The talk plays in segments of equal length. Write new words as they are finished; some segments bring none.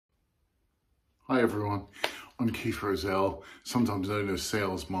Hi everyone, I'm Keith Roselle, sometimes known as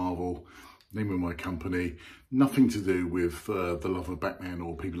Sales Marvel, name of my company. Nothing to do with the love of Batman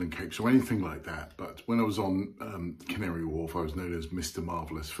or people in capes or anything like that, but when I was on Canary Wharf, I was known as Mr.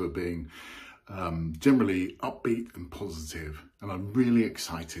 Marvelous for being generally upbeat and positive, and I'm really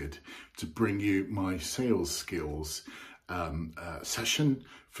excited to bring you my sales skills session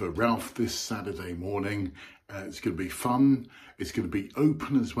for Ralph this Saturday morning. It's going to be fun. It's going to be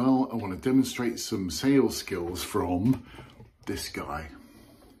open as well. I want to demonstrate some sales skills from this guy.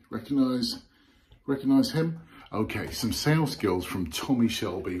 Recognize him? Okay, some sales skills from Tommy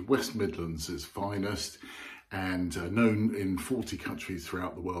Shelby, West Midlands' finest, and known in 40 countries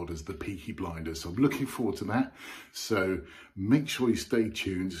throughout the world as the Peaky Blinders. So I'm looking forward to that. So make sure you stay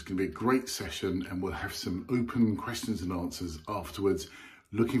tuned. It's going to be a great session and we'll have some open questions and answers afterwards.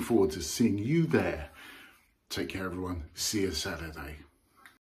 Looking forward to seeing you there. Take care, everyone. See you Saturday.